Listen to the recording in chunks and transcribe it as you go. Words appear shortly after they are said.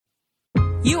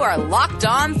You are Locked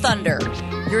On Thunder,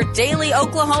 your daily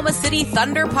Oklahoma City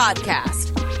Thunder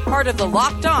podcast. Part of the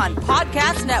Locked On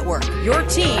Podcast Network, your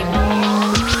team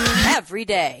every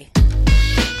day.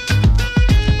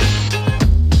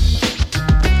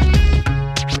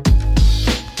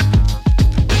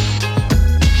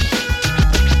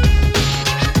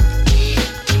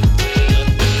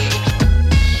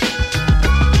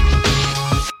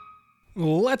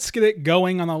 Let's get it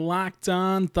going on the Locked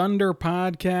On Thunder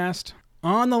podcast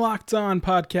on the Locked On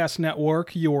Podcast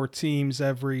Network, your teams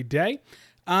every day.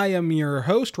 I am your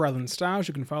host, Rylan Stiles.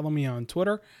 You can follow me on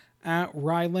Twitter at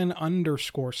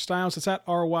Rylan_Stiles. It's at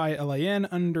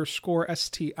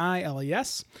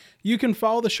RYLAN_STILES. You can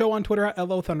follow the show on Twitter at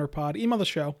LOThunderPod. Email the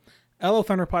show,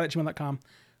 LOThunderPod@gmail.com.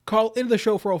 Call into the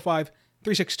show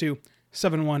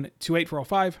 405-362-7128,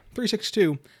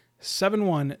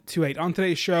 405-362-7128. On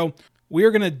today's show, we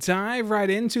are going to dive right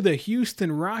into the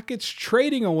Houston Rockets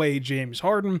trading away James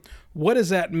Harden. What does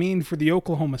that mean for the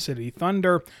Oklahoma City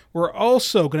Thunder? We're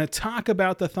also going to talk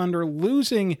about the Thunder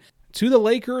losing to the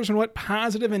Lakers and what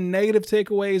positive and negative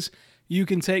takeaways you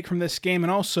can take from this game.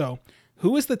 And also,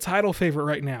 who is the title favorite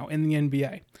right now in the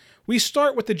NBA? We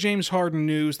start with the James Harden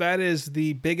news. That is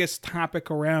the biggest topic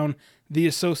around the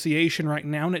association right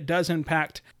now, and it does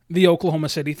impact the Oklahoma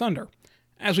City Thunder.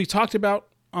 As we talked about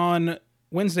on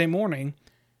Wednesday morning,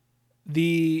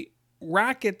 the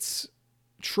Rockets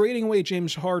trading away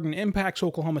James Harden impacts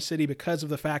Oklahoma City because of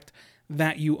the fact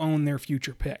that you own their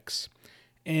future picks.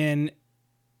 And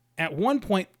at one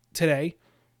point today,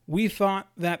 we thought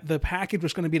that the package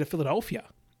was going to be to Philadelphia.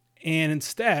 And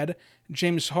instead,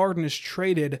 James Harden is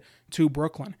traded to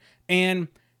Brooklyn. And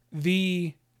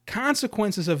the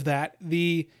consequences of that,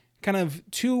 the kind of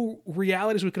two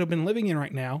realities we could have been living in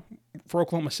right now for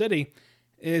Oklahoma City,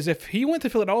 is if he went to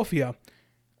Philadelphia,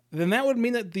 then that would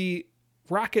mean that the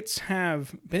Rockets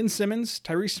have Ben Simmons,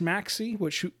 Tyrese Maxey,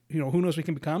 which, who knows what he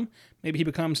can become. Maybe he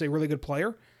becomes a really good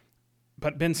player.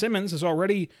 But Ben Simmons is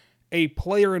already a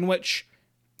player in which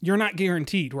you're not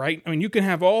guaranteed, right? I mean, you can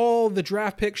have all the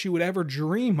draft picks you would ever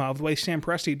dream of, the way Sam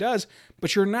Presti does,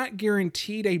 but you're not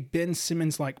guaranteed a Ben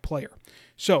Simmons-like player.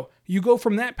 So you go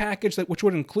from that package, which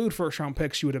would include first-round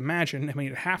picks, you would imagine. I mean,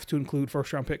 it'd have to include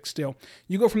first-round picks still.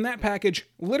 You go from that package,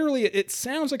 literally, it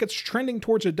sounds like it's trending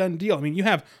towards a done deal. I mean, you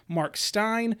have Mark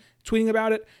Stein tweeting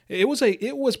about it.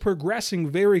 It was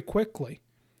progressing very quickly.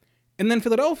 And then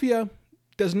Philadelphia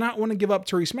does not want to give up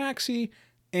Tyrese Maxey,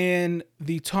 and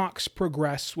the talks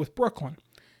progress with Brooklyn.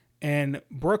 And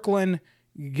Brooklyn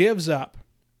gives up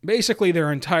basically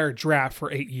their entire draft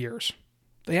for 8 years.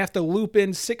 They have to loop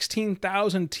in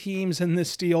 16,000 teams in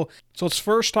this deal. So let's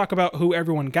first talk about who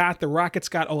everyone got. The Rockets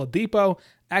got Oladipo,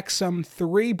 Exum,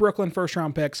 3 Brooklyn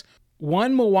first-round picks,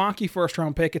 1 Milwaukee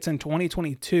first-round pick. It's in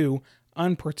 2022,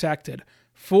 unprotected.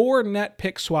 4 net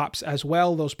pick swaps as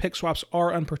well. Those pick swaps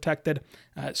are unprotected.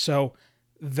 So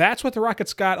that's what the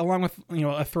Rockets got, along with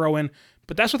a throw-in.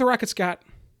 But that's what the Rockets got.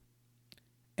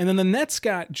 And then the Nets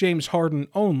got James Harden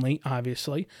only,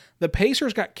 obviously. The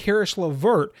Pacers got Karis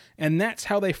LeVert, and that's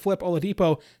how they flip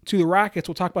Oladipo to the Rockets.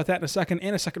 We'll talk about that in a second,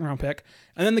 and a second-round pick.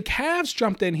 And then the Cavs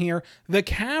jumped in here. The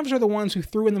Cavs are the ones who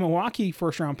threw in the Milwaukee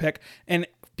first-round pick, and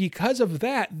because of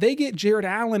that, they get Jarrett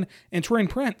Allen and Taurean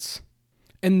Prince.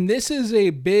 And this is a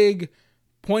big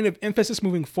point of emphasis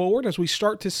moving forward as we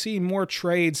start to see more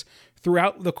trades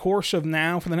throughout the course of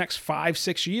now for the next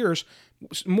 5-6 years.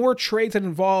 More trades that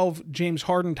involve James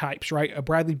Harden types, right? A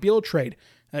Bradley Beal trade,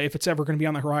 if it's ever going to be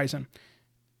on the horizon.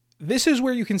 This is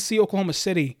where you can see Oklahoma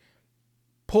City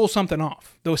pull something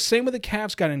off. The same way the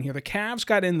Cavs got in here. The Cavs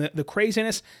got in the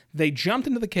craziness. They jumped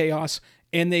into the chaos,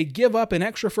 and they give up an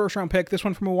extra first-round pick, this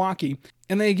one from Milwaukee,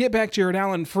 and they get back Jarrett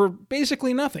Allen for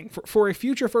basically nothing, for a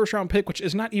future first-round pick, which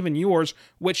is not even yours,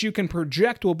 which you can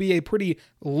project will be a pretty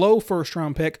low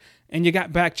first-round pick, and you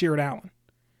got back Jarrett Allen.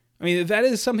 I mean, that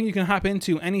is something you can hop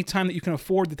into anytime that you can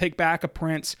afford to take back a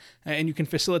Prince, and you can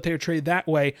facilitate a trade that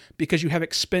way because you have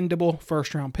expendable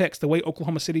first-round picks, the way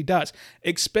Oklahoma City does.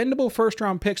 Expendable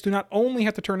first-round picks do not only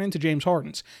have to turn into James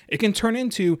Hardens. It can turn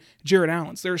into Jarrett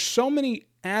Allens. There's so many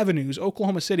avenues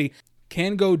Oklahoma City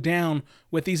can go down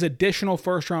with these additional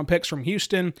first-round picks from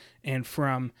Houston and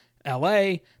from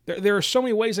LA. There are so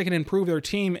many ways they can improve their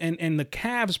team, and the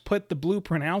Cavs put the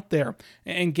blueprint out there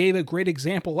and gave a great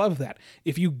example of that.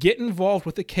 If you get involved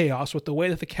with the chaos, with the way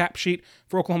that the cap sheet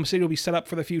for Oklahoma City will be set up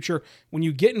for the future, when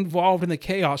you get involved in the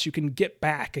chaos, you can get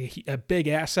back a big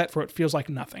asset for what feels like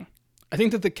nothing. I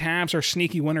think that the Cavs are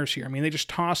sneaky winners here. I mean, they just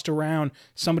tossed around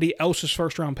somebody else's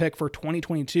first-round pick for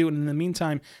 2022, and in the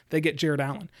meantime, they get Jarrett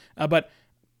Allen. But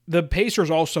the Pacers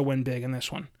also win big in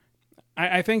this one.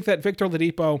 I think that Victor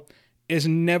Oladipo is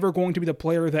never going to be the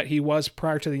player that he was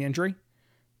prior to the injury.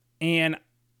 And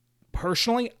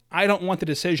personally, I don't want the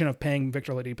decision of paying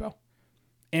Victor Oladipo.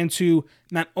 And to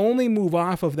not only move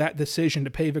off of that decision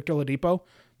to pay Victor Oladipo,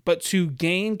 but to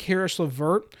gain Caris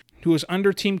LeVert, who is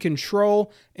under team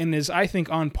control and is, I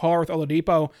think, on par with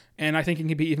Oladipo, and I think he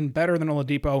can be even better than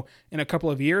Oladipo in a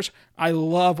couple of years. I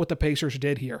love what the Pacers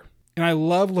did here. And I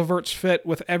love LeVert's fit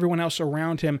with everyone else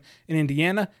around him in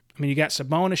Indiana. I mean, you got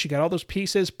Sabonis, you got all those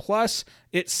pieces, plus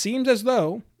it seems as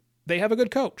though they have a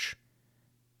good coach.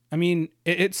 I mean,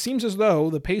 it seems as though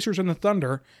the Pacers and the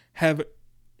Thunder have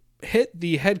hit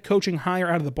the head coaching hire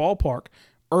out of the ballpark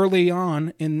early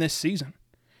on in this season.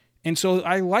 And so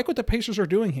I like what the Pacers are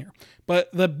doing here.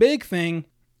 But the big thing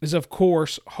is, of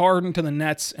course, Harden to the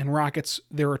Nets and Rockets,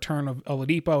 their return of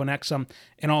Oladipo and Exum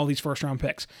and all these first-round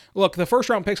picks. Look, the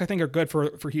first-round picks I think are good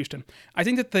for Houston. I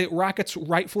think that the Rockets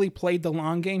rightfully played the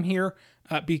long game here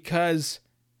because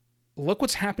look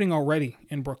what's happening already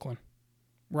in Brooklyn,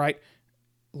 right?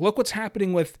 Look what's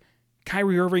happening with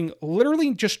Kyrie Irving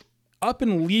literally just up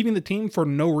and leaving the team for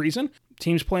no reason.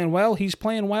 Team's playing well, he's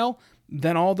playing well.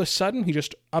 Then all of a sudden, he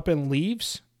just up and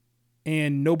leaves,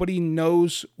 and nobody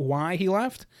knows why he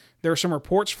left. There are some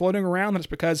reports floating around that it's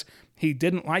because he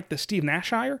didn't like the Steve Nash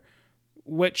hire,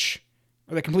 which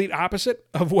are the complete opposite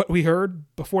of what we heard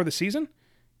before the season.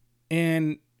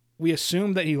 And we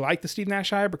assumed that he liked the Steve Nash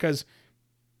hire because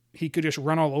he could just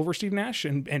run all over Steve Nash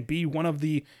and be one of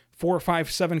the 4, 5,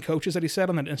 7 coaches that he said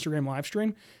on that Instagram live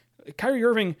stream. Kyrie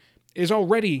Irving is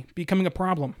already becoming a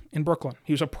problem in Brooklyn.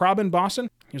 He was a problem in Boston.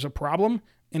 He was a problem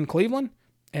in Cleveland.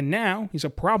 And now he's a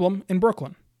problem in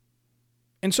Brooklyn.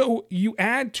 And so you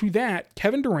add to that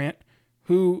Kevin Durant,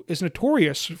 who is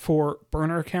notorious for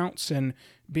burner accounts and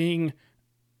being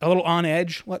a little on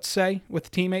edge, let's say, with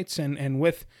teammates and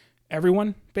with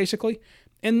everyone, basically.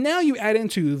 And now you add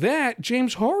into that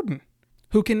James Harden,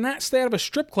 who cannot stay out of a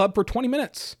strip club for 20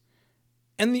 minutes.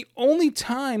 And the only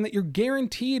time that you're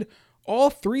guaranteed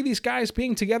all three of these guys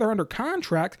being together under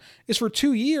contract is for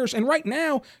 2 years. And right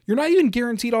now, you're not even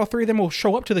guaranteed all three of them will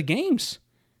show up to the games.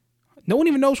 No one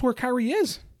even knows where Kyrie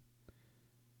is.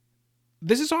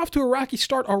 This is off to a rocky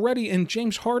start already, and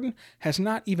James Harden has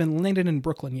not even landed in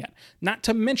Brooklyn yet. Not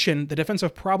to mention the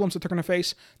defensive problems that they're going to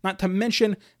face. Not to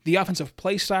mention the offensive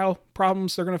play style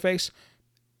problems they're going to face.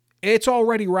 It's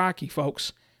already rocky,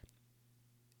 folks.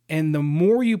 And the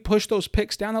more you push those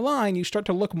picks down the line, you start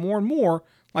to look more and more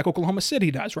like Oklahoma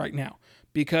City does right now.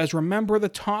 Because remember the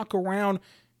talk around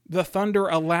the Thunder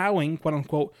allowing,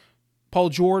 quote-unquote, Paul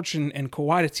George and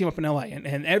Kawhi to team up in LA.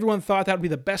 And everyone thought that would be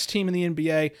the best team in the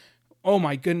NBA. Oh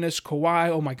my goodness, Kawhi.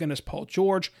 Oh my goodness, Paul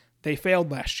George. They failed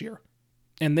last year.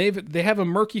 And they have a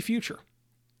murky future.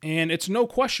 And it's no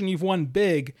question you've won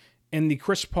big in the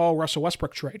Chris Paul, Russell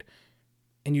Westbrook trade.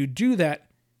 And you do that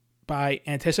by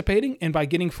anticipating and by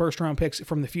getting first-round picks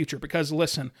from the future. Because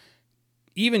listen,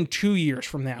 even 2 years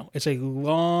from now, it's a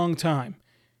long time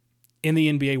in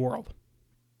the NBA world.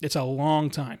 It's a long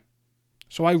time.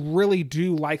 So I really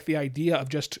do like the idea of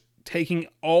just taking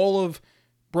all of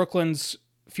Brooklyn's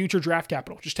future draft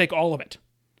capital. Just take all of it.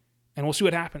 And we'll see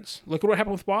what happens. Look at what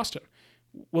happened with Boston.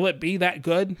 Will it be that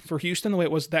good for Houston the way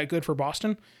it was that good for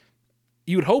Boston?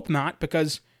 You would hope not,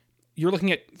 because you're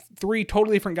looking at three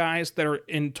totally different guys that are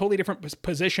in totally different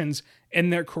positions in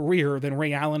their career than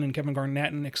Ray Allen and Kevin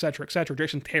Garnett and et cetera, et cetera.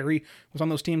 Jason Terry was on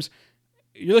those teams.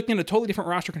 You're looking at a totally different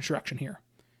roster construction here.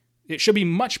 It should be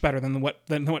much better than what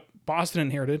Boston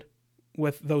inherited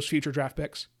with those future draft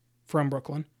picks from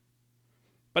Brooklyn.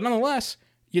 But nonetheless,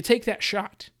 you take that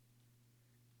shot.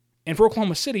 And for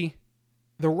Oklahoma City,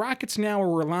 the Rockets now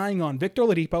are relying on Victor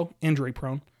Oladipo,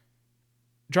 injury-prone,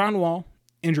 John Wall,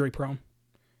 injury-prone,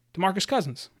 DeMarcus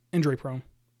Cousins, injury-prone.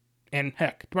 And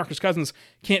heck, DeMarcus Cousins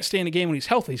can't stay in a game when he's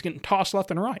healthy. He's getting tossed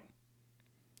left and right.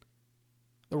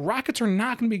 The Rockets are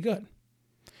not going to be good.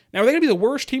 Now, are they going to be the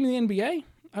worst team in the NBA?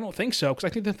 I don't think so, because I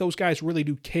think that those guys really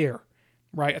do care,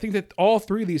 right? I think that all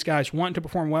three of these guys want to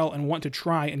perform well and want to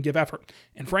try and give effort.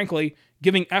 And frankly,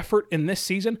 giving effort in this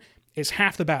season is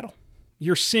half the battle.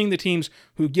 You're seeing the teams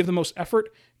who give the most effort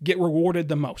get rewarded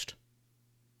the most.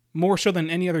 More so than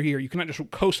any other year. You cannot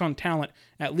just coast on talent,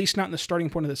 at least not in the starting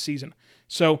point of the season.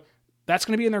 So that's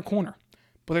going to be in their corner.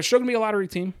 But they're still going to be a lottery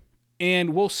team,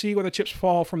 and we'll see where the chips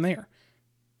fall from there.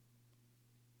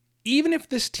 Even if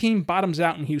this team bottoms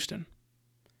out in Houston,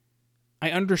 I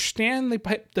understand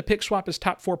the pick swap is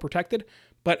top 4 protected,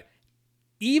 but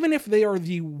even if they are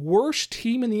the worst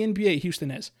team in the NBA,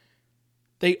 Houston is,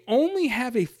 they only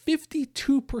have a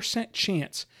 52%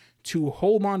 chance to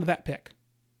hold on to that pick.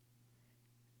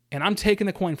 And I'm taking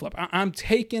the coin flip. I'm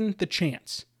taking the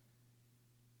chance.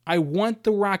 I want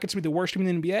the Rockets to be the worst team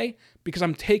in the NBA, because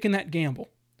I'm taking that gamble.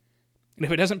 And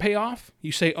if it doesn't pay off,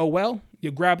 you say, oh well,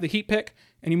 you grab the Heat pick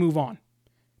and you move on.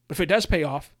 But if it does pay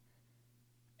off,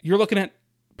 you're looking at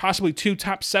possibly 2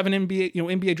 top 7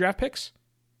 NBA draft picks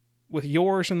with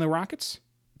yours and the Rockets,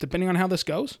 depending on how this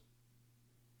goes.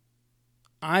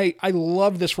 I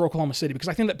love this for Oklahoma City because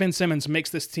I think that Ben Simmons makes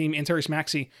this team, and Tyrese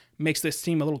Maxey makes this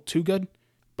team a little too good.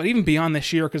 But even beyond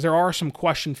this year, because there are some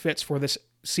question fits for this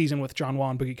season with John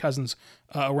Wall and Boogie Cousins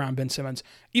around Ben Simmons.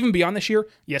 Even beyond this year,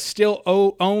 you still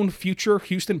own future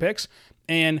Houston picks,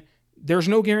 and there's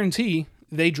no guarantee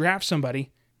they draft somebody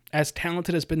as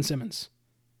talented as Ben Simmons.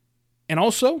 And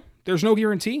also, there's no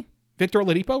guarantee Victor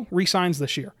Oladipo re-signs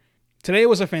this year. Today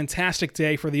was a fantastic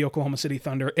day for the Oklahoma City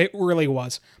Thunder. It really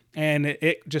was. And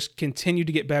it just continued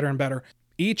to get better and better.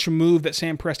 Each move that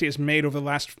Sam Presti has made over the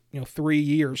last 3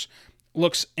 years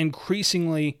looks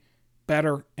increasingly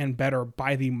better and better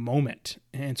by the moment.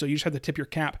 And so you just have to tip your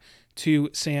cap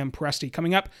to Sam Presti.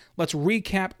 Coming up, let's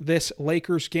recap this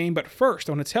Lakers game. But first,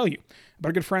 I want to tell you about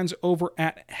our good friends over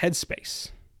at Headspace.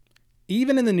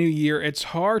 Even in the new year, it's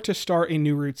hard to start a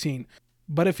new routine.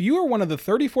 But if you are one of the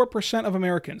 34% of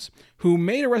Americans who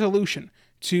made a resolution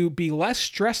to be less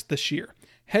stressed this year,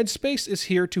 Headspace is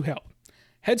here to help.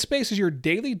 Headspace is your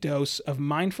daily dose of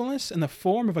mindfulness in the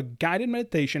form of a guided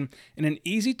meditation in an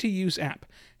easy-to-use app.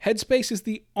 Headspace is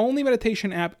the only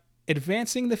meditation app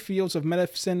advancing the fields of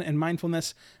medicine and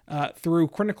mindfulness through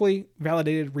clinically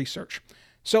validated research.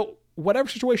 So, whatever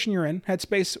situation you're in,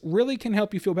 Headspace really can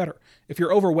help you feel better. If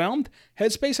you're overwhelmed,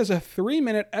 Headspace has a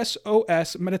 3-minute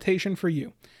SOS meditation for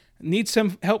you. Need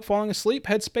some help falling asleep?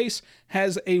 Headspace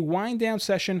has a wind-down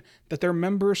session that their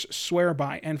members swear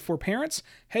by. And for parents,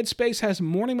 Headspace has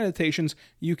morning meditations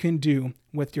you can do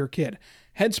with your kid.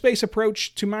 Headspace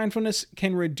approach to mindfulness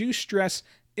can reduce stress,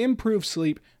 improve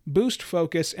sleep, boost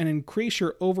focus, and increase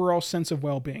your overall sense of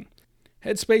well-being.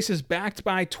 Headspace is backed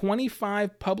by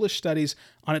 25 published studies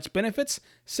on its benefits,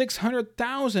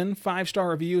 600,000 5-star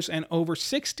reviews, and over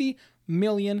 60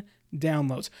 million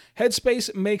downloads.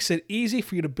 Headspace makes it easy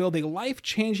for you to build a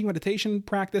life-changing meditation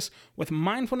practice with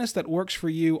mindfulness that works for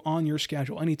you on your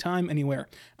schedule, anytime, anywhere.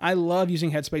 I love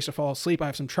using Headspace to fall asleep. I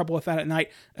have some trouble with that at night,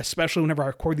 especially whenever I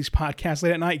record these podcasts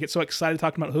late at night. You get so excited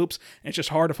talking about hoops, and it's just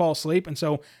hard to fall asleep, and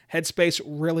so Headspace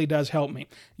really does help me.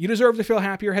 You deserve to feel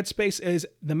happier. Headspace is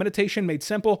the meditation made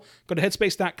simple. Go to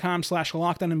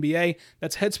headspace.com/LockedOnNBA.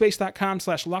 That's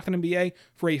headspace.com/LockedOnNBA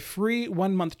for a free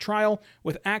 1-month trial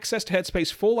with access to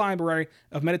Headspace full library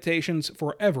of meditations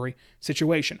for every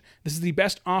situation. This is the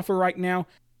best offer right now,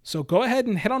 so go ahead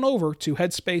and head on over to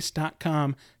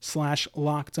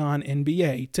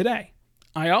headspace.com/LockedOnNBA today.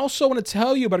 I also want to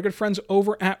tell you about our good friends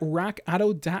over at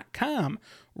RockAuto.com.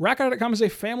 RockAuto.com is a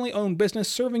family-owned business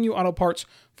serving you auto parts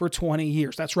for 20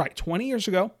 years. That's right, 20 years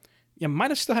ago, you might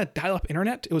have still had dial-up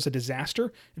internet. It was a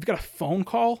disaster. If you got a phone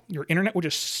call, your internet would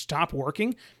just stop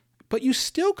working. But you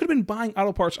still could have been buying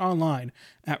auto parts online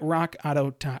at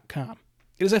rockauto.com.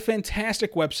 It is a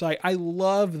fantastic website. I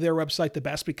love their website the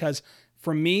best because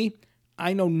for me,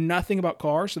 I know nothing about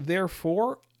cars.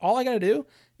 Therefore, all I got to do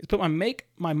is put my make,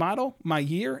 my model, my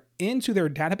year into their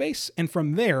database. And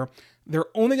from there, they're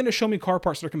only going to show me car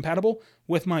parts that are compatible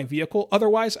with my vehicle.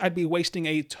 Otherwise, I'd be wasting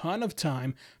a ton of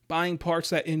time buying parts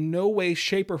that in no way,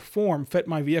 shape, or form fit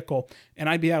my vehicle. And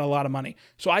I'd be out a lot of money.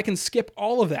 So I can skip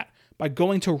all of that by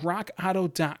going to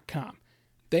rockauto.com.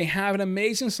 They have an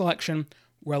amazing selection,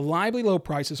 reliably low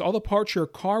prices, all the parts your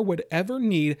car would ever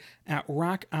need at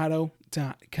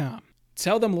rockauto.com.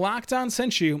 Tell them Locked On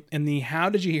sent you in the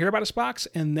How Did You Hear About Us box,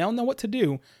 and they'll know what to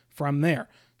do from there.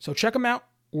 So check them out,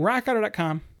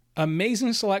 rockauto.com.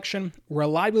 Amazing selection,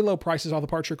 reliably low prices, all the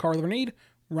parts your car will ever need,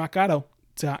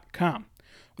 rockauto.com.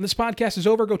 When this podcast is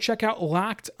over, go check out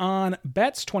Locked On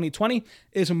Bets. 2020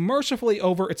 is mercifully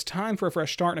over. It's time for a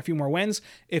fresh start and a few more wins.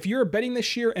 If you're betting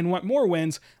this year and want more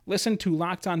wins, listen to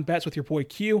Locked On Bets with your boy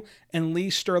Q and Lee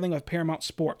Sterling of Paramount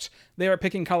Sports. They are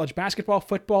picking college basketball,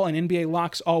 football, and NBA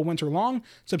locks all winter long.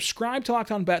 Subscribe to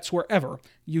Locked On Bets wherever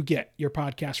you get your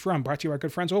podcast from. Brought to you by our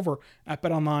good friends over at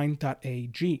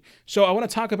betonline.ag. So I want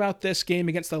to talk about this game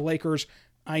against the Lakers.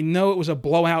 I know it was a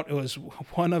blowout. It was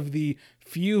one of the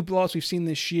few blowouts we've seen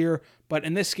this year, but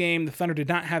in this game, the Thunder did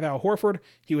not have Al Horford.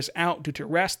 He was out due to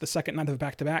rest the second night of the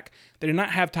back-to-back. They did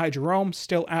not have Ty Jerome,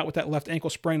 still out with that left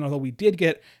ankle sprain, although we did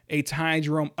get a Ty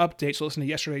Jerome update, so listen to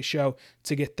yesterday's show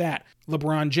to get that.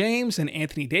 LeBron James and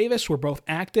Anthony Davis were both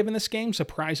active in this game,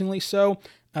 surprisingly so,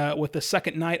 with the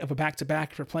second night of a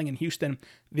back-to-back for playing in Houston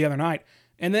the other night.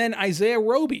 And then Isaiah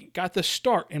Roby got the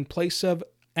start in place of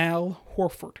Al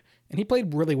Horford. And he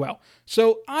played really well.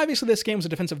 So obviously this game was a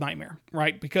defensive nightmare,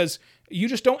 right? Because you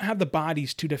just don't have the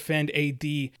bodies to defend AD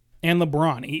and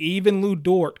LeBron. Even Lou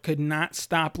Dort could not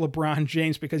stop LeBron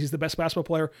James because he's the best basketball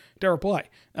player to ever play.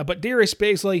 But Darius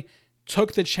Bazley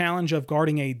took the challenge of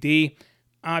guarding AD.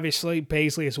 Obviously,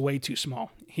 Bazley is way too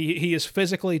small. He is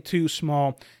physically too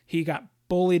small. He got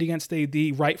bullied against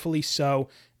AD, rightfully so.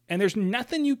 And there's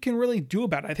nothing you can really do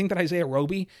about it. I think that Isaiah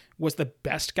Roby was the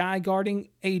best guy guarding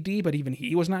AD, but even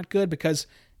he was not good because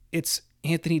it's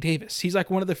Anthony Davis. He's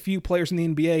like one of the few players in the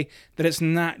NBA that it's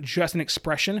not just an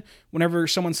expression. Whenever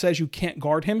someone says you can't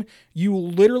guard him, you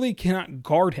literally cannot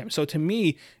guard him. So to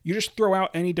me, you just throw out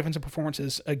any defensive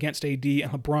performances against AD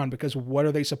and LeBron because what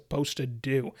are they supposed to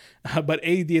do? But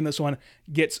AD in this one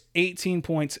gets 18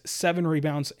 points, 7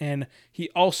 rebounds, and he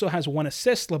also has 1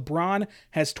 assist. LeBron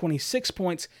has 26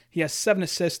 points. He has 7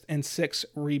 assists and 6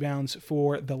 rebounds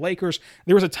for the Lakers.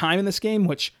 There was a time in this game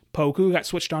which Poku got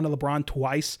switched on to LeBron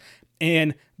twice.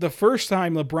 And the first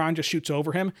time LeBron just shoots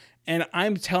over him, and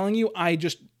I'm telling you, I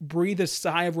just breathed a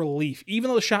sigh of relief. Even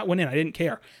though the shot went in, I didn't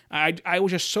care. I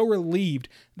was just so relieved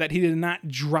that he did not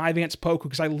drive against Poku,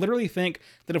 because I literally think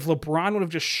that if LeBron would have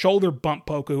just shoulder bumped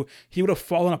Poku, he would have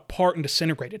fallen apart and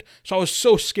disintegrated. So I was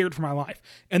so scared for my life.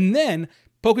 And then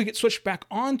Poku gets switched back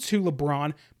onto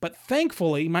LeBron, but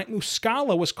thankfully Mike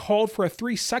Muscala was called for a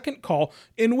 3-second call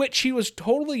in which he was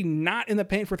totally not in the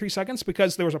paint for 3 seconds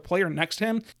because there was a player next to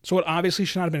him, so it obviously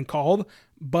should not have been called.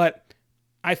 But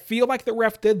I feel like the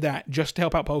ref did that just to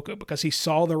help out Poku because he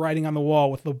saw the writing on the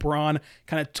wall with LeBron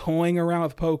kind of toying around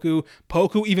with Poku.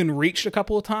 Poku even reached a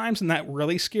couple of times, and that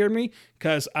really scared me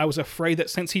because I was afraid that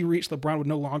since he reached, LeBron would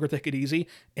no longer take it easy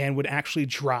and would actually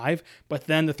drive. But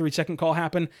then the 3-second call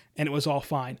happened, and it was all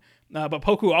fine. But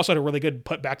Poku also had a really good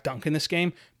putback dunk in this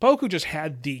game. Poku just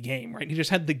had the game, right? He just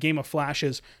had the game of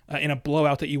flashes in a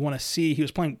blowout that you want to see. He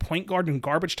was playing point guard in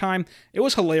garbage time. It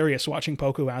was hilarious watching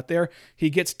Poku out there. He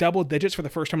gets double digits for the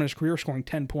first time in his career, scoring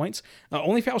 10 points.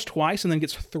 Only fouls twice and then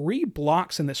gets 3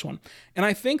 blocks in this one. And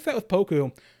I think that with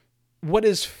Poku, what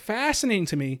is fascinating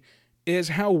to me is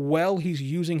how well he's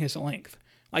using his length.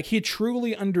 Like, he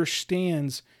truly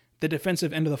understands the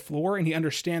defensive end of the floor, and he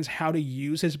understands how to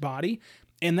use his body.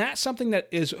 And that's something that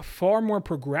is far more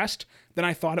progressed than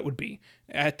I thought it would be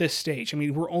at this stage. I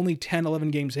mean, we're only 10, 11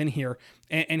 games in here,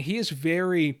 and he is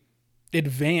very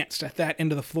advanced at that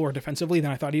end of the floor defensively than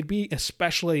I thought he'd be,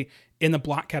 especially in the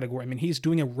block category. I mean, he's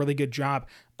doing a really good job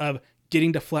of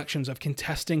getting deflections, of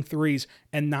contesting threes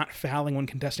and not fouling when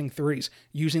contesting threes,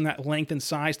 using that length and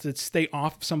size to stay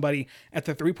off of somebody at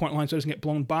the three-point line so it doesn't get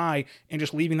blown by, and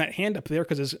just leaving that hand up there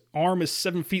because his arm is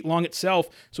 7 feet long itself,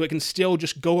 so it can still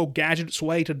just go gadget its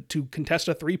way to contest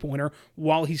a three-pointer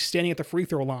while he's standing at the free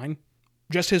throw line.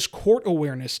 Just his court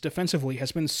awareness defensively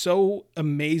has been so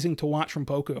amazing to watch from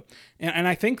Poku. And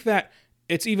I think that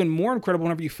it's even more incredible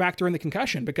whenever you factor in the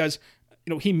concussion, because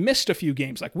he missed a few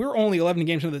games. Like, we're only 11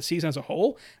 games into the season as a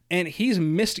whole, and he's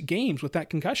missed games with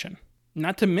that concussion.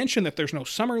 Not to mention that there's no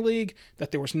summer league, that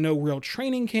there was no real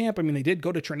training camp. I mean, they did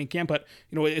go to training camp, but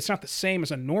it's not the same as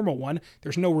a normal one.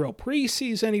 There's no real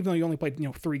preseason, even though you only played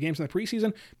 3 games in the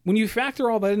preseason. When you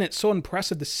factor all that in, it's so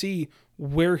impressive to see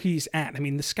where he's at. I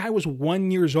mean, this guy was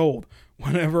 1 year old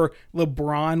whenever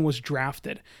LeBron was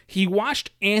drafted. He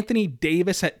watched Anthony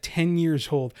Davis at 10 years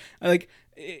old. Like,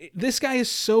 this guy is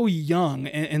so young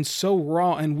and so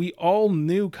raw, and we all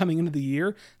knew coming into the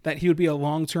year that he would be a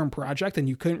long-term project, and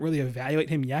you couldn't really evaluate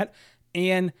him yet.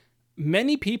 And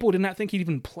many people did not think he'd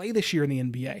even play this year in the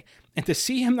NBA. And to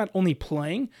see him not only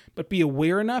playing, but be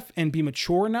aware enough and be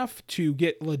mature enough to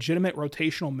get legitimate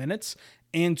rotational minutes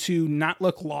and to not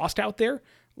look lost out there,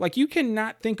 like, you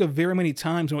cannot think of very many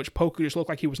times in which Poku just looked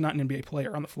like he was not an NBA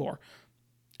player on the floor.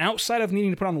 Outside of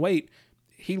needing to put on weight,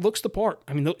 he looks the part.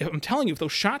 I mean, I'm telling you, if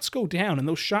those shots go down and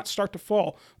those shots start to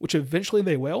fall, which eventually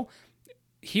they will,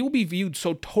 he will be viewed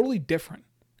so totally different.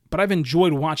 But I've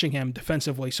enjoyed watching him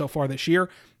defensively so far this year.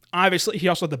 Obviously, he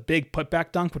also had the big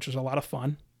putback dunk, which was a lot of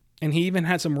fun. And he even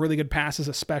had some really good passes,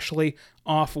 especially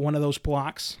off one of those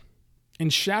blocks.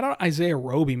 And shout out Isaiah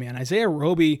Roby, man. Isaiah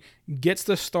Roby gets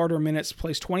the starter minutes,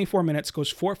 plays 24 minutes,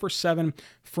 goes 4 for 7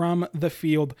 from the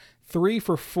field, 3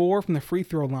 for 4 from the free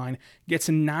throw line, gets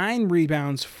 9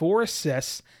 rebounds, 4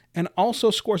 assists, and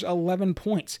also scores 11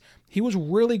 points. He was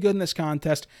really good in this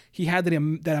contest. He had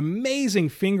that amazing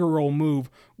finger roll move,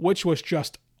 which was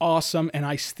just awesome, and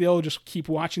I still just keep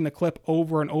watching the clip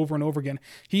over and over and over again.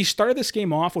 He started this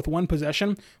game off with one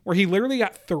possession where he literally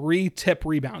got 3 tip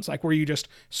rebounds, like where you just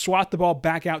swat the ball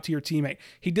back out to your teammate.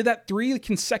 He did that 3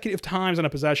 consecutive times on a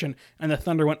possession, and the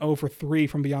Thunder went 0 for 3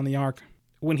 from beyond the arc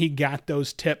when he got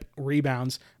those tip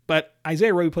rebounds. But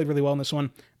Isaiah Roby played really well in this one.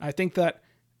 I think that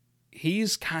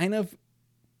he's kind of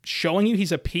showing you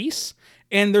he's a piece,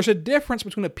 And there's a difference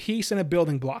between a piece and a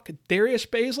building block. Darius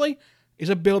Bazley is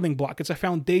a building block. It's a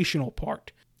foundational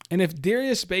part. And if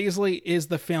Darius Bazley is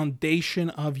the foundation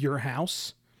of your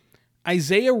house,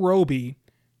 Isaiah Roby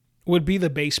would be the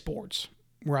baseboards,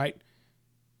 right?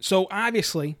 So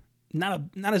obviously, not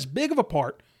as big of a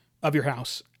part of your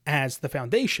house as the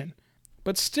foundation,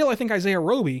 but still I think Isaiah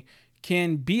Roby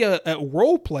can be a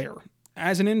role player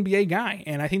as an NBA guy,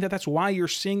 and I think that's why you're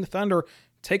seeing the Thunder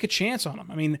take a chance on him.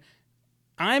 I mean,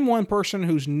 I'm one person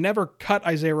who's never cut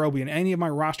Isaiah Roby in any of my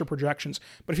roster projections,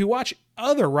 but if you watch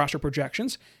other roster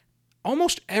projections,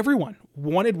 almost everyone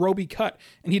wanted Roby cut,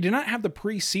 and he did not have the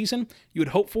preseason you would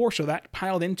hope for, so that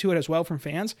piled into it as well from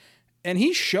fans, and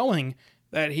he's showing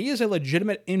that he is a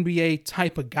legitimate NBA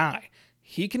type of guy.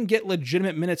 He can get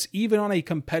legitimate minutes even on a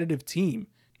competitive team.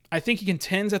 I think he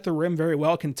contends at the rim very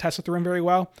well, contests at the rim very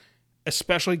well,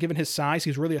 especially given his size.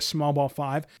 He's really a small ball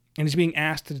 5, and he's being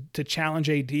asked to challenge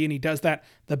AD, and he does that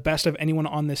the best of anyone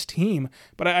on this team.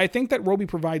 But I think that Roby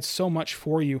provides so much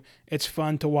for you. It's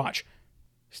fun to watch.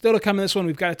 Still to come in this one,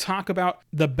 we've got to talk about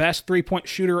the best three-point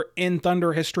shooter in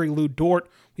Thunder history, Lu Dort.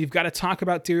 We've got to talk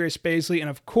about Darius Bazley, and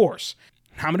of course,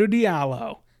 Hamidou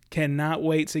Diallo. Cannot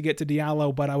wait to get to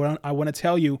Diallo, but I want to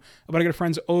tell you about our good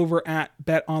friends over at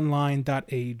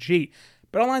betonline.ag.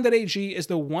 BetOnline.ag is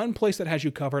the one place that has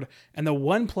you covered and the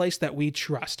one place that we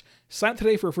trust. Sign up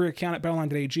today for a free account at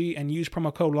BetOnline.ag and use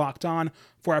promo code LOCKEDON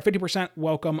for our 50%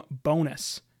 welcome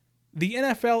bonus. The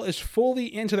NFL is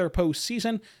fully into their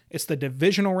postseason. It's the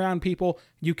divisional round, people.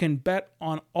 You can bet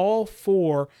on all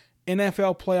 4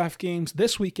 NFL playoff games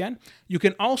this weekend. You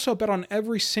can also bet on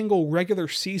every single regular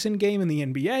season game in the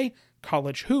NBA,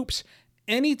 college hoops,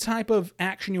 any type of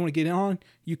action you want to get in on,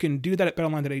 you can do that at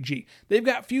betonline.ag. They've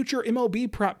got future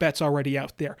MLB prop bets already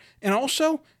out there. And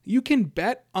also, you can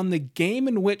bet on the game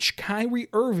in which Kyrie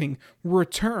Irving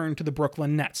returned to the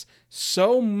Brooklyn Nets.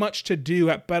 So much to do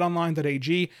at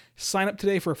betonline.ag. Sign up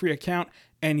today for a free account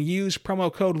and use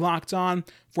promo code LOCKEDON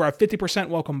for a 50%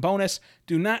 welcome bonus.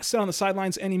 Do not sit on the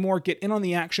sidelines anymore. Get in on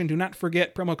the action. Do not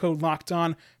forget promo code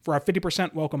LOCKEDON for our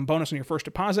 50% welcome bonus on your first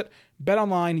deposit.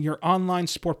 BetOnline, your online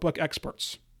sportbook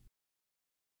experts.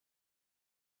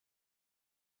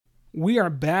 We are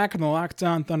back on the Locked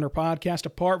On Thunder podcast, a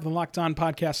part of the Locked On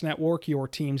Podcast Network, your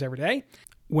teams every day.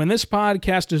 When this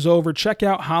podcast is over, check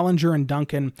out Hollinger and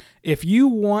Duncan. If you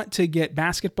want to get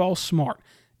basketball smart,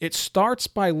 it starts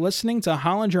by listening to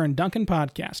Hollinger and Duncan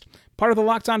podcast. Part of the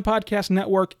Locked On Podcast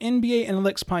Network, NBA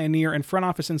analytics pioneer and front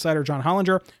office insider John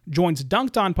Hollinger joins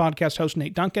Dunked On podcast host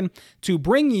Nate Duncan to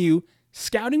bring you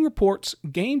scouting reports,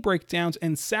 game breakdowns,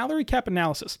 and salary cap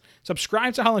analysis.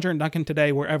 Subscribe to Hollinger and Duncan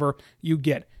today wherever you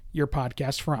get your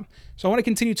podcast from. So I want to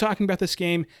continue talking about this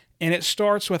game, and it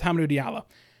starts with Hamidou Diallo.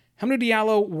 Hamidou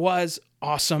Diallo was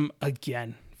awesome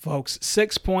again. Folks,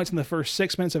 6 points in the first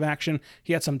 6 minutes of action.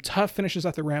 He had some tough finishes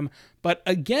at the rim, but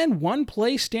again, one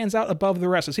play stands out above the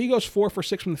rest as he goes 4 for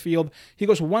 6 from the field. He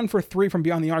goes 1 for 3 from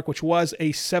beyond the arc, which was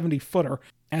a 70-footer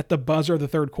at the buzzer of the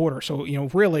third quarter. So,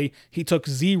 really, he took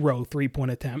 0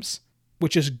 3-point attempts,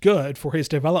 which is good for his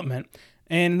development.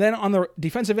 And then on the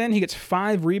defensive end, he gets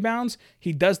 5 rebounds.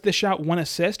 He does dish out 1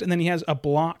 assist, and then he has a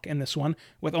block in this one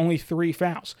with only 3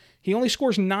 fouls. He only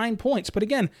scores 9 points, but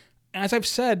again, as I've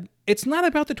said, it's not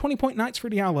about the 20-point nights for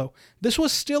Diallo. This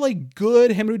was still a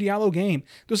good Hamidou Diallo game.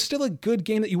 This was still a good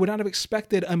game that you would not have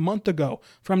expected a month ago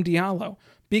from Diallo,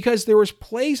 because there was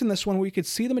plays in this one where you could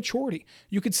see the maturity.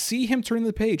 You could see him turning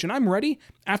the page, and I'm ready,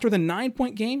 after the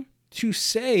 9-point game, to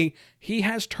say he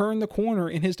has turned the corner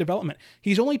in his development.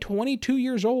 He's only 22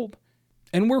 years old,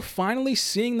 and we're finally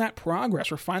seeing that progress.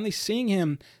 We're finally seeing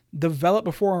him develop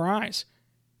before our eyes.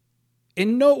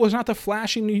 And no, it was not the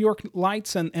flashing New York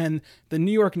lights and the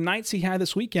New York Knights he had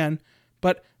this weekend,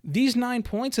 but these 9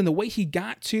 points and the way he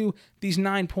got to these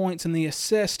 9 points and the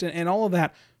assist and all of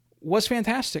that was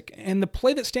fantastic. And the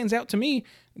play that stands out to me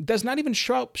does not even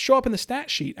show up in the stat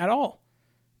sheet at all.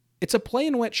 It's a play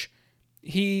in which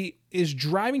he is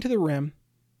driving to the rim,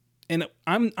 and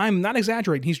I'm not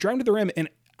exaggerating. He's driving to the rim, and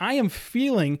I am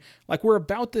feeling like we're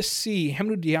about to see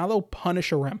Hamidou Diallo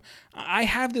punish a rim. I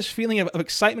have this feeling of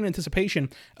excitement and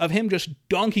anticipation of him just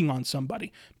dunking on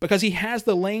somebody because he has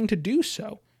the lane to do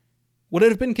so. Would it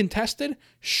have been contested?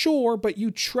 Sure, but you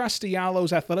trust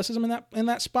Diallo's athleticism in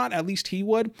that spot. At least he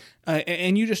would.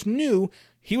 And you just knew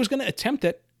he was going to attempt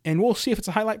it, and we'll see if it's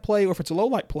a highlight play or if it's a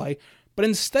low-light play. But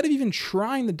instead of even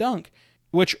trying the dunk,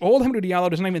 which old Hamidou Diallo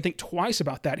doesn't even think twice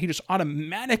about that. He just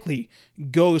automatically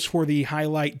goes for the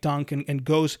highlight dunk and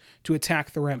goes to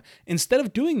attack the rim. Instead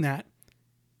of doing that,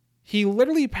 he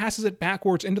literally passes it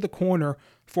backwards into the corner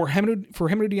for Hamidou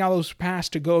Diallo's pass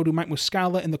to go to Mike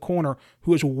Muscala in the corner,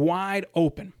 who is wide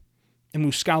open. and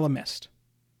Muscala missed.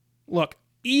 Look,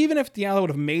 even if Diallo would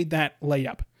have made that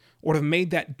layup or would have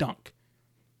made that dunk,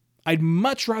 I'd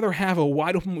much rather have a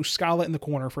wide open Muscala in the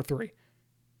corner for 3.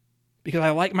 Because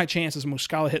I like my chances of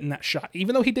Muscala hitting that shot.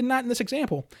 Even though he did not in this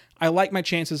example, I like my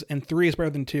chances, and 3 is better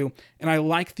than 2. And I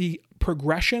like the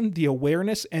progression, the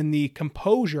awareness, and the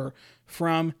composure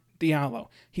from Diallo.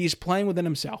 He's playing within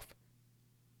himself.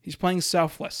 He's playing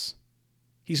selfless.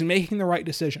 He's making the right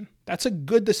decision. That's a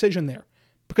good decision there.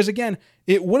 Because again,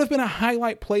 it would have been a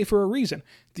highlight play for a reason.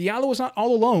 Diallo was not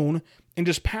all alone and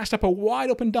just passed up a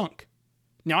wide open dunk.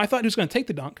 Now, I thought he was going to take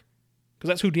the dunk, because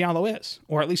that's who Diallo is,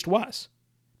 or at least was.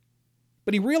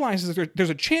 But he realizes that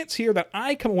there's a chance here that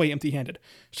I come away empty-handed.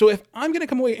 So if I'm going to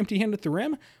come away empty-handed at the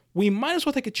rim, we might as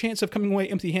well take a chance of coming away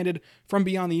empty-handed from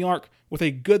beyond the arc with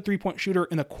a good three-point shooter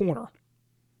in the corner.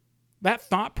 That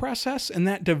thought process and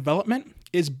that development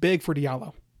is big for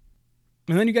Diallo.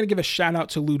 And then you got to give a shout out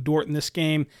to Lu Dort in this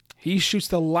game. He shoots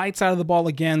the lights out of the ball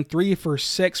again, 3 for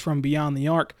 6 from beyond the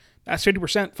arc. That's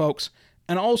 50%, folks.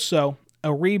 And also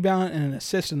a rebound and an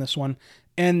assist in this one.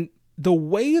 And the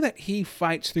way that he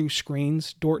fights through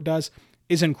screens, Dort does,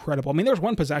 is incredible. I mean, there was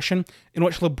one possession in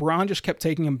which LeBron just kept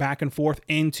taking him back and forth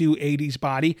into AD's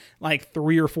body like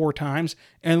 3 or 4 times,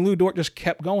 and Lu Dort just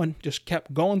kept going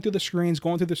through the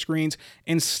screens,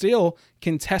 and still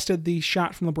contested the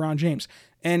shot from LeBron James.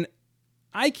 And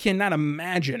I cannot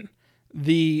imagine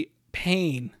the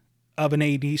pain of an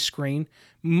AD screen,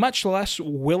 much less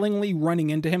willingly running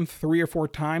into him 3 or 4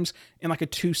 times in like a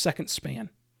 2-second span.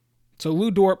 So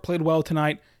Lu Dort played well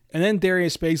tonight, and then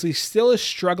Darius Bazley still is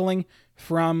struggling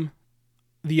from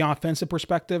the offensive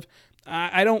perspective.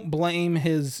 I don't blame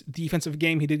his defensive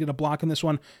game. He did get a block in this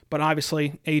one, but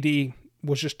obviously AD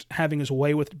was just having his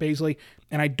way with Bazley,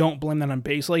 and I don't blame that on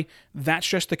Bazley. That's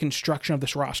just the construction of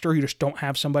this roster. You just don't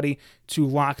have somebody to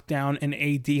lock down an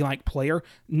AD-like player.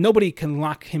 Nobody can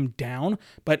lock him down,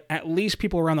 but at least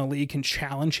people around the league can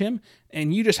challenge him,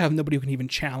 and you just have nobody who can even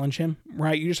challenge him,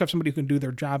 right? You just have somebody who can do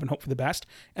their job and hope for the best,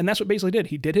 and that's what Bazley did.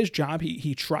 He did his job.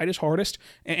 He tried his hardest,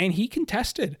 and he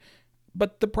contested.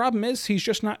 But the problem is he's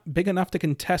just not big enough to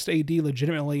contest AD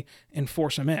legitimately and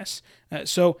force a miss.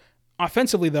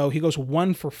 Offensively, though, he goes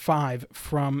 1 for 5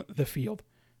 from the field,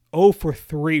 0 for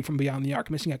 3 from beyond the arc,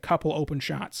 missing a couple open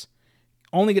shots.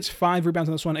 Only gets 5 rebounds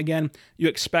on this one. Again, you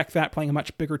expect that playing a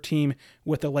much bigger team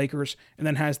with the Lakers, and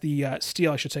then has the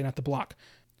steal, I should say, not the block.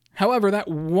 However, that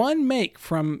one make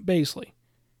from Bazley,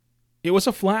 it was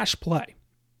a flash play.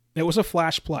 It was a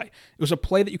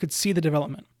play that you could see the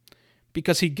development,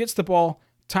 because he gets the ball,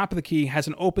 top of the key, has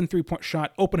an open three-point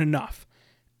shot, open enough,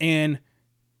 and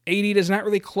AD does not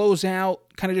really close out,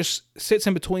 kind of just sits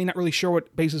in between, not really sure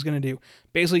what Bazley is going to do.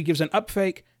 Bazley gives an up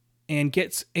fake and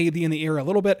gets AD in the air a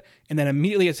little bit, and then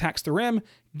immediately attacks the rim,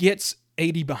 gets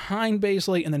AD behind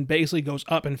Bazley, and then Bazley goes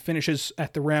up and finishes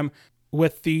at the rim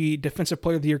with the Defensive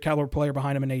Player of the Year caliber player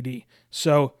behind him in AD.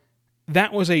 So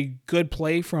that was a good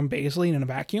play from Bazley in a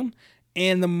vacuum,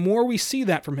 and the more we see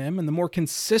that from him and the more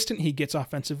consistent he gets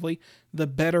offensively, the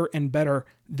better and better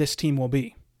this team will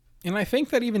be. And I think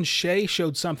that even Shai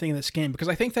showed something in this game, because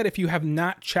I think that if you have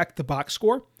not checked the box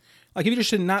score, like if you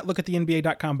just did not look at the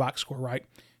NBA.com box score, right?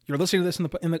 You're listening to this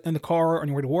in the car on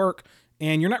your way to work,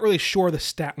 and you're not really sure the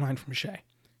stat line from Shai.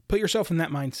 Put yourself in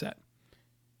that mindset.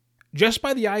 Just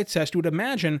by the eye test, you would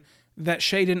imagine that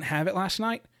Shai didn't have it last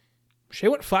night. Shai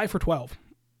went 5 for 12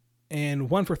 and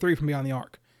 1 for 3 from beyond the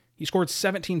arc. He scored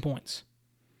 17 points.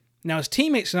 Now, his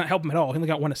teammates did not help him at all. He only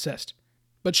got 1 assist.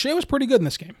 But Shai was pretty good in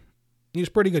this game. He was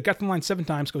pretty good. Got to the line 7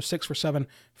 times, goes 6 for 7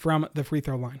 from the free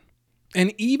throw line.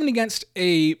 And even against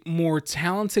a more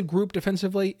talented group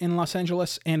defensively in Los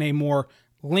Angeles, and a more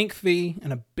lengthy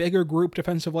and a bigger group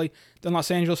defensively than Los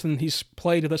Angeles than he's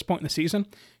played at this point in the season,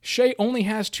 Shai only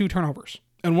has 2 turnovers.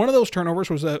 And one of those turnovers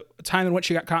was a time in which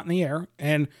he got caught in the air,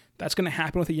 and that's going to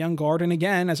happen with a young guard. And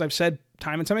again, as I've said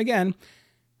time and time again,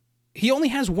 he only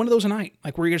has one of those a night,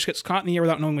 like where he just gets caught in the air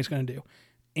without knowing what he's going to do.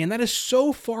 And that is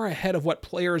so far ahead of what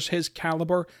players his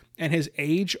caliber and his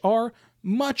age are,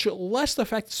 much less the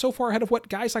fact it's so far ahead of what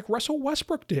guys like Russell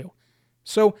Westbrook do.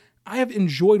 So I have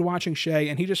enjoyed watching Shai,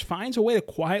 and he just finds a way to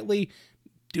quietly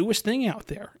do his thing out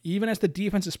there. Even as the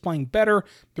defense is playing better,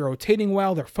 they're rotating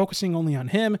well, they're focusing only on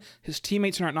him, his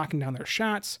teammates are not knocking down their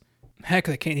shots. Heck,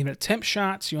 they can't even attempt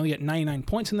shots. You only get 99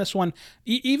 points in this one.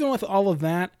 Even with all of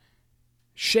that,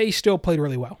 Shai still played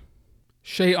really well.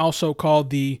 Shai also called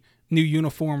the new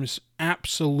uniforms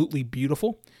absolutely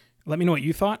beautiful. Let me know what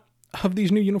you thought of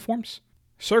these new uniforms.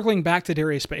 Circling back to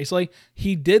Darius Bazley,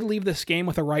 he did leave this game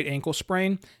with a right ankle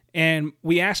sprain, And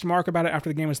we asked Mark about it after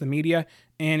the game as the media,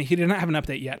 and he did not have an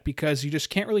update yet because you just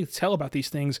can't really tell about these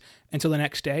things until the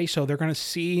next day. So they're going to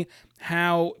see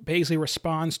how Bazley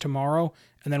responds tomorrow,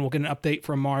 and then we'll get an update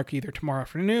from Mark either tomorrow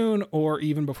afternoon or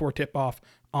even before tip-off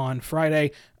on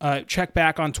Friday. Check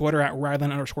back on Twitter at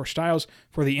Ryland_Styles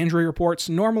for the injury reports.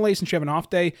 Normally, since you have an off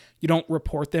day, you don't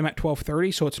report them at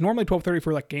 12:30, so it's normally 12:30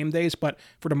 for like game days, but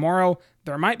for tomorrow,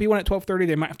 there might be one at 12:30.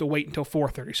 They might have to wait until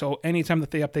 4:30. So anytime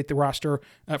that they update the roster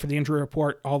for the injury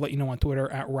report, I'll let you know on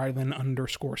Twitter at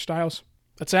Ryland_Styles.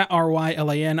 That's at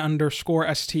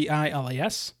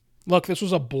RYLAN_STILAS. Look, this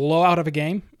was a blowout of a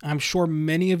game. I'm sure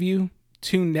many of you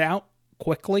tuned out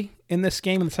quickly in this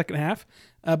game in the second half.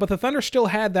 But the Thunder still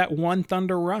had that one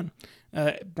Thunder run.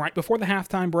 Right before the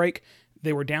halftime break,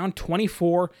 they were down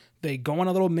 24. They go on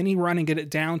a little mini run and get it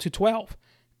down to 12.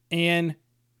 And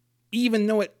even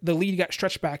though the lead got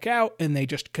stretched back out and they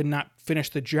just could not finish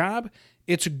the job,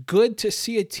 it's good to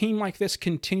see a team like this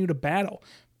continue to battle,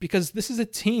 because this is a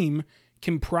team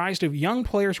comprised of young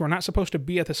players who are not supposed to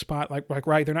be at the spot,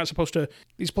 right? They're not supposed to,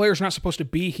 these players are not supposed to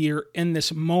be here in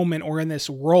this moment or in this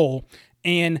role.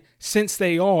 And since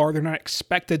they are, they're not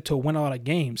expected to win a lot of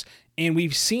games. And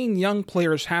we've seen young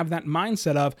players have that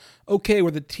mindset of, okay,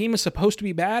 where the team is supposed to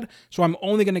be bad, so I'm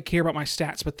only going to care about my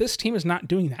stats. But this team is not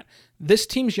doing that. This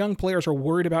team's young players are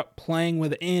worried about playing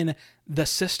within the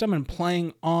system and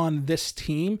playing on this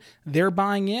team. They're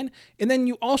buying in. And then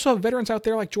you also have veterans out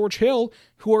there like George Hill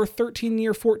who are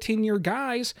 13-year, 14-year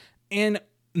guys, and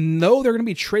no, they're going to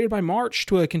be traded by March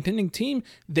to a contending team.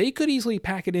 They could easily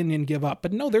pack it in and give up.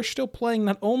 But no, they're still playing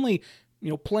not only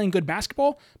playing good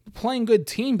basketball, but playing good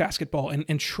team basketball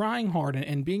and trying hard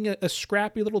and being a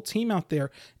scrappy little team out there.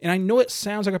 And I know it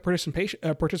sounds like a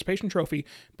participation trophy,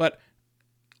 but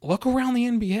look around the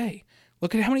NBA.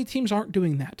 Look at how many teams aren't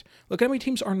doing that. Look at how many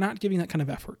teams are not giving that kind of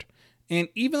effort. And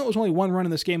even though it was only one run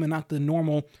in this game and not the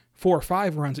normal 4 or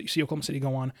 5 runs that you see Oklahoma City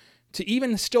go on, to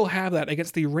even still have that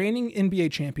against the reigning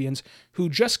NBA champions who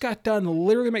just got done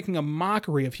literally making a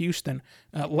mockery of Houston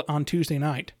on Tuesday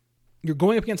night. You're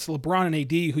going up against LeBron and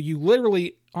AD, who you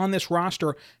literally, on this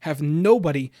roster, have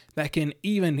nobody that can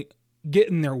even get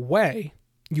in their way.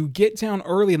 You get down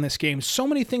early in this game. So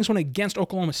many things went against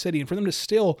Oklahoma City, and for them to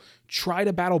still try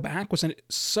to battle back was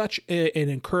such an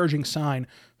encouraging sign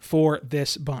for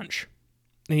this bunch.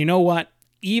 And you know what?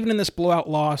 Even in this blowout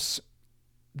loss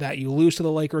that you lose to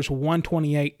the Lakers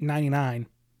 128-99,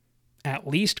 at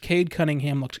least Cade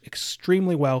Cunningham looked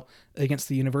extremely well against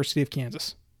the University of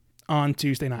Kansas on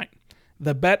Tuesday night.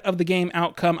 The bet of the game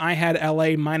outcome, I had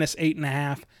LA minus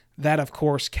 8.5. That, of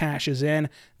course, cashes in.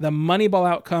 The Moneyball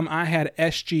outcome, I had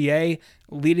SGA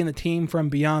leading the team from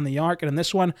beyond the arc. And in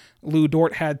this one, Lou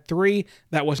Dort had 3.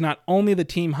 That was not only the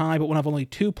team high, but one of only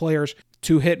 2 players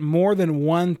to hit more than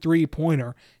 1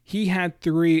 3-pointer. He had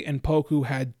 3 and Poku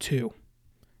had 2.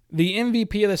 The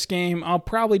MVP of this game, I'll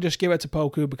probably just give it to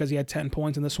Poku because he had 10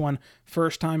 points in this one.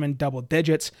 First time in double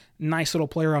digits. Nice little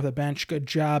player off the bench. Good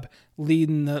job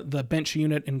leading the bench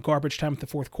unit in garbage time at the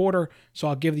fourth quarter. So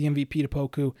I'll give the MVP to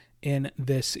Poku in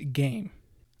this game.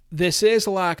 This is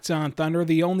Locked On Thunder,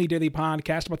 the only daily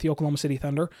podcast about the Oklahoma City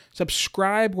Thunder.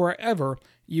 Subscribe wherever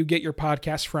you get your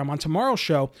podcasts from. On tomorrow's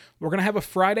show, we're going to have a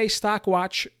Friday stock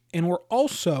watch, and we're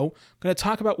also going to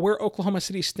talk about where Oklahoma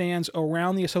City stands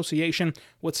around the association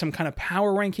with some kind of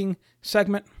power ranking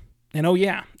segment. And oh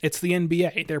yeah, it's the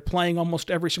NBA. They're playing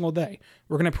almost every single day.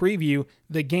 We're going to preview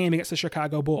the game against the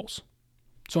Chicago Bulls.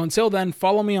 So until then,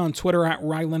 follow me on Twitter at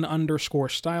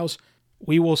Ryland_Styles.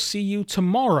 We will see you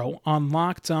tomorrow on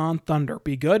Locked On Thunder.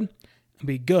 Be good and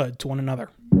be good to one another.